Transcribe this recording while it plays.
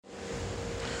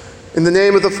In the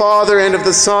name of the Father, and of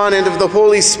the Son, and of the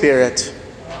Holy Spirit.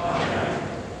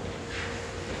 Amen.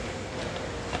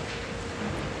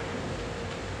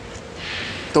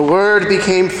 The Word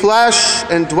became flesh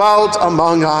and dwelt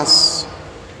among us.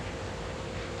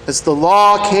 As the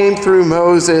law came through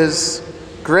Moses,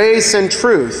 grace and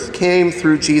truth came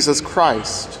through Jesus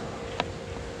Christ.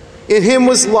 In him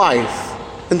was life,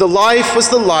 and the life was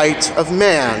the light of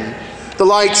man. The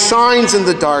light shines in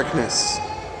the darkness,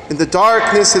 and the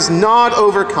darkness has not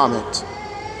overcome it.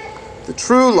 The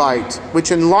true light,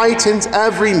 which enlightens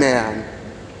every man,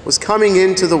 was coming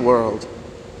into the world.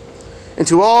 And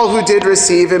to all who did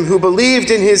receive him, who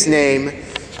believed in his name,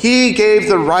 he gave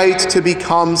the right to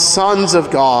become sons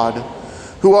of God,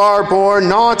 who are born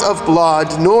not of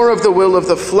blood, nor of the will of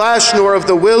the flesh, nor of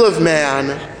the will of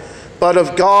man, but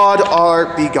of God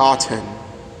are begotten.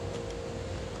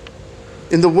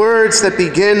 In the words that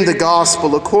begin the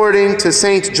Gospel according to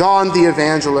St. John the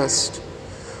Evangelist,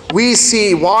 we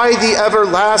see why the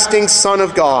everlasting Son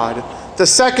of God, the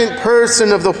second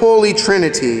person of the Holy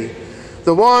Trinity,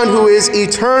 the one who is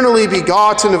eternally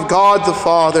begotten of God the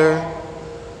Father,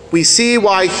 we see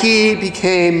why he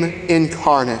became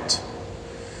incarnate.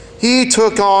 He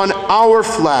took on our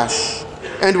flesh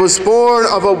and was born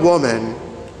of a woman,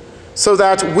 so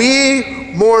that we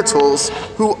mortals,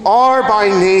 who are by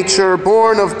nature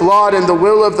born of blood and the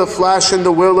will of the flesh and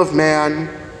the will of man,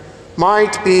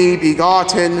 might be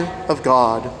begotten of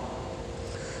God.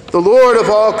 The Lord of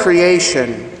all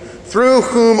creation, through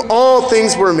whom all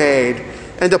things were made,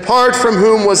 and apart from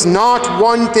whom was not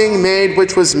one thing made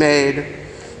which was made,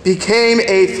 became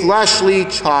a fleshly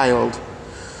child,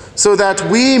 so that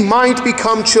we might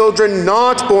become children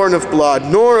not born of blood,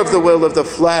 nor of the will of the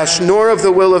flesh, nor of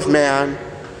the will of man,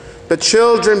 but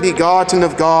children begotten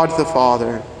of God the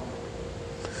Father.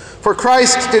 For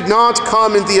Christ did not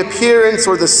come in the appearance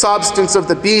or the substance of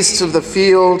the beasts of the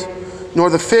field, nor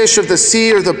the fish of the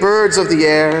sea or the birds of the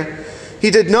air.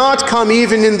 He did not come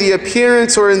even in the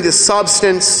appearance or in the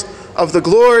substance of the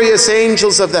glorious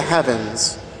angels of the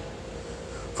heavens.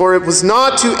 For it was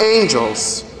not to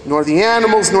angels, nor the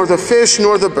animals, nor the fish,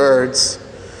 nor the birds,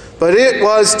 but it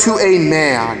was to a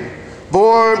man,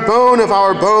 born bone of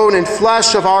our bone and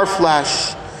flesh of our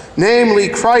flesh, namely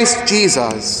Christ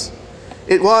Jesus.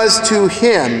 It was to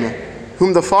him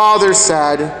whom the Father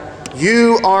said,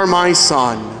 "You are my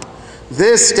Son.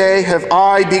 This day have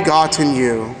I begotten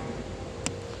you."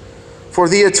 For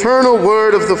the eternal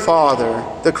Word of the Father,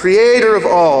 the Creator of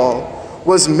all,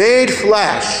 was made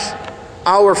flesh,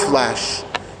 our flesh,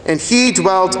 and he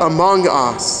dwelt among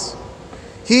us.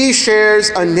 He shares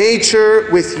a nature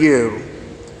with you.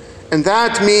 And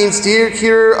that means, dear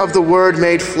hearer of the Word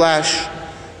made flesh,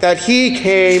 that he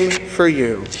came for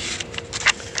you.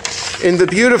 In the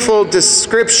beautiful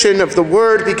description of the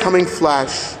Word becoming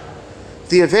flesh,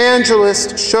 the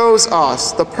evangelist shows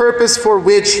us the purpose for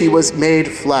which he was made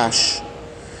flesh,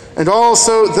 and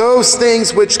also those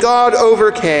things which God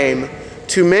overcame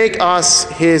to make us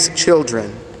his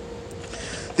children.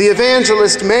 The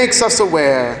evangelist makes us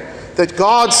aware that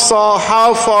God saw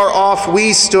how far off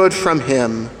we stood from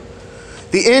him.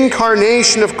 The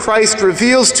incarnation of Christ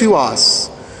reveals to us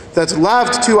that,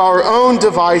 left to our own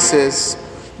devices,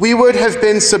 we would have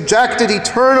been subjected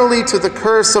eternally to the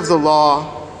curse of the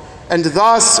law, and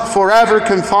thus forever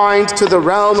confined to the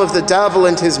realm of the devil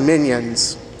and his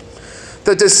minions.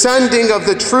 The descending of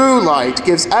the true light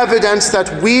gives evidence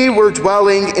that we were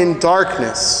dwelling in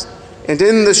darkness and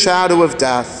in the shadow of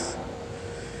death.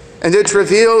 And it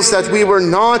reveals that we were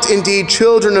not indeed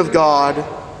children of God,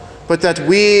 but that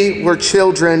we were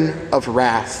children of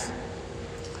wrath.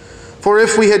 For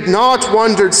if we had not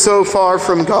wandered so far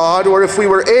from God, or if we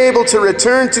were able to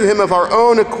return to him of our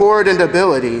own accord and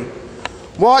ability,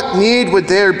 what need would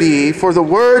there be for the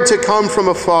Word to come from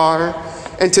afar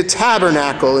and to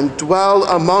tabernacle and dwell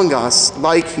among us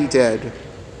like he did?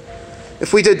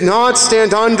 If we did not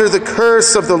stand under the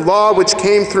curse of the law which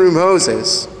came through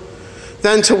Moses,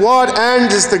 then to what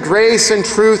end is the grace and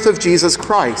truth of Jesus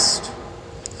Christ?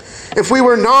 If we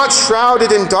were not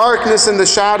shrouded in darkness and the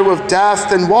shadow of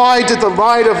death, then why did the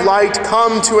light of light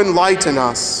come to enlighten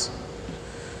us?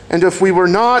 And if we were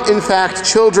not in fact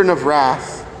children of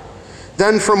wrath,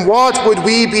 then from what would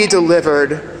we be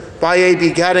delivered by a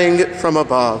begetting from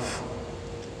above?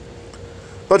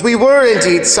 But we were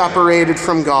indeed separated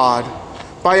from God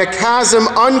by a chasm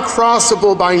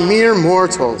uncrossable by mere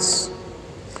mortals.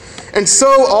 And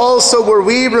so also were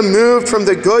we removed from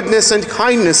the goodness and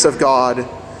kindness of God,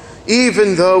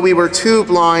 even though we were too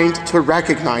blind to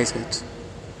recognize it.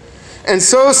 And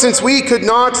so, since we could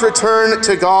not return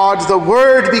to God, the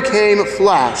Word became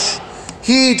flesh.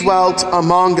 He dwelt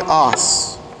among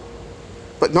us.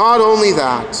 But not only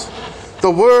that,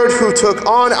 the Word who took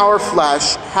on our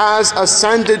flesh has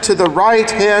ascended to the right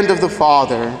hand of the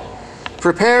Father,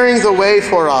 preparing the way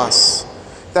for us,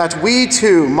 that we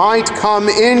too might come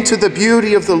into the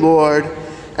beauty of the Lord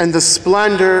and the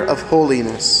splendor of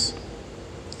holiness.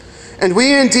 And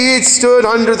we indeed stood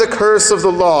under the curse of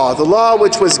the law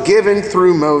which was given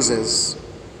through Moses.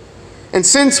 And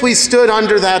since we stood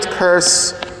under that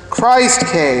curse, Christ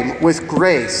came with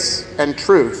grace and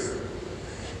truth.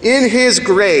 In his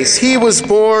grace, he was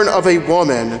born of a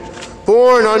woman,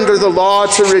 born under the law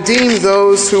to redeem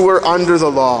those who were under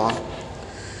the law.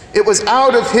 It was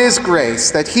out of his grace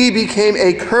that he became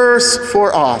a curse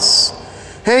for us,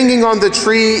 hanging on the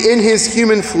tree in his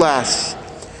human flesh,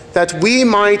 that we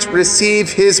might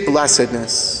receive his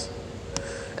blessedness.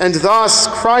 And thus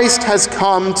Christ has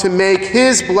come to make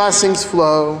his blessings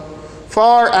flow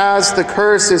far as the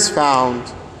curse is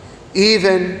found,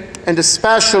 even and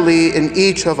especially in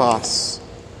each of us.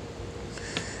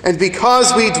 And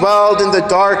because we dwelled in the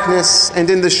darkness and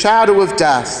in the shadow of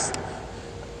death,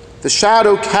 the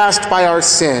shadow cast by our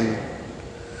sin,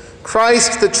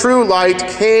 Christ, the true light,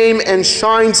 came and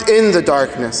shines in the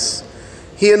darkness.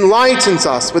 He enlightens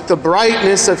us with the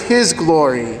brightness of his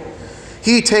glory.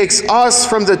 He takes us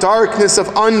from the darkness of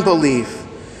unbelief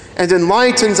and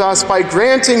enlightens us by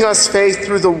granting us faith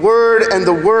through the word and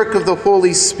the work of the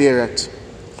Holy Spirit.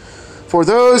 For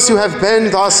those who have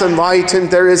been thus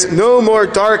enlightened, there is no more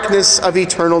darkness of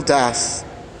eternal death.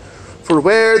 For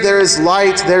where there is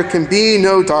light, there can be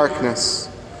no darkness.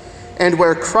 And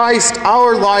where Christ,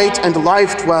 our light and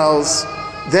life, dwells,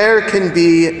 there can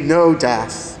be no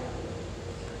death.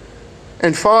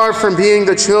 And far from being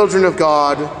the children of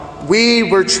God, we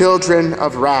were children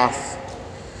of wrath.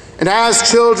 And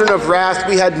as children of wrath,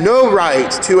 we had no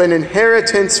right to an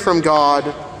inheritance from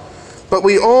God, but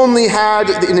we only had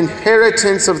an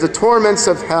inheritance of the torments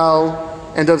of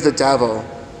hell and of the devil.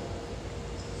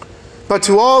 But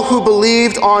to all who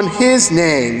believed on his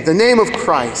name, the name of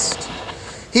Christ,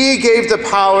 he gave the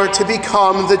power to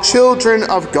become the children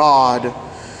of God,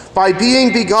 by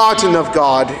being begotten of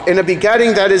God, in a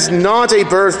begetting that is not a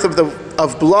birth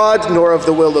of blood, nor of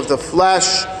the will of the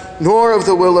flesh, nor of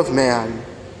the will of man.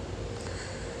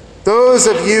 Those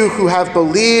of you who have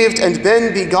believed and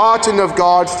been begotten of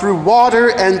God through water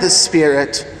and the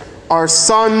Spirit are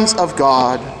sons of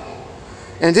God.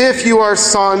 And if you are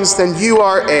sons, then you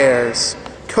are heirs,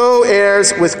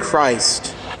 co-heirs with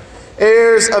Christ,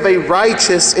 heirs of a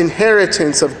righteous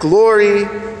inheritance of glory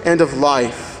and of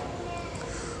life.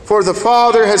 For the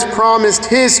Father has promised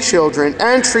his children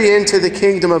entry into the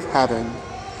kingdom of heaven.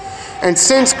 And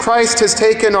since Christ has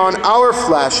taken on our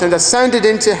flesh and ascended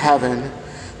into heaven,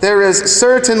 there is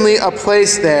certainly a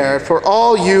place there for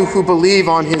all you who believe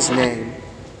on his name.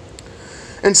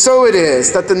 And so it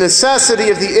is that the necessity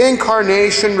of the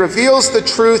incarnation reveals the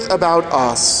truth about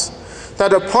us,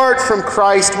 that apart from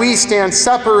Christ we stand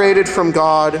separated from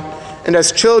God and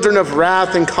as children of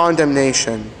wrath and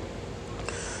condemnation.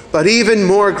 But even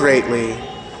more greatly,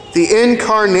 the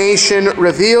incarnation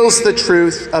reveals the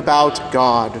truth about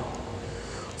God.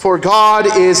 For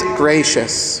God is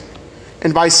gracious,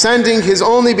 and by sending his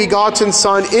only begotten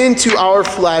Son into our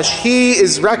flesh, he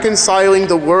is reconciling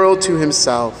the world to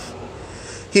himself.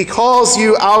 He calls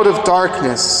you out of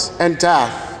darkness and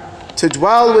death to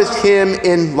dwell with him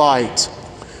in light,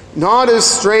 not as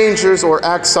strangers or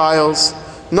exiles,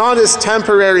 not as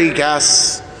temporary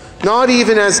guests, not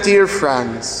even as dear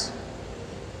friends,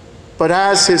 but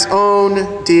as his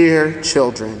own dear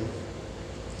children.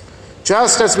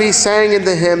 Just as we sang in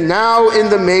the hymn, "Now in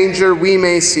the manger we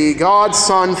may see God's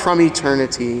Son from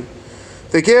eternity,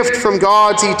 the gift from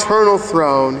God's eternal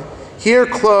throne, here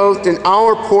clothed in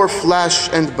our poor flesh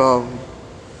and bone.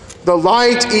 The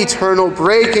light eternal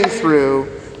breaking through,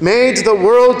 made the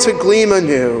world to gleam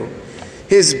anew.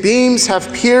 His beams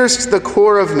have pierced the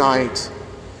core of night.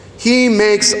 He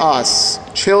makes us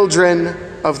children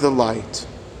of the light."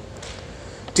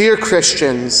 Dear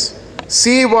Christians,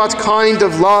 see what kind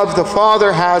of love the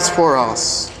Father has for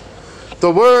us. The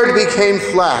Word became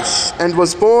flesh and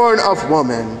was born of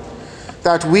woman,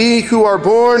 that we who are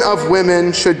born of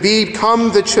women should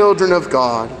become the children of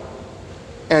God.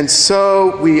 And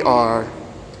so we are.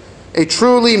 A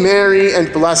truly merry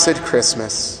and blessed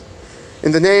Christmas.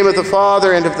 In the name of the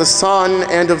Father, and of the Son,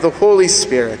 and of the Holy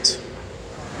Spirit.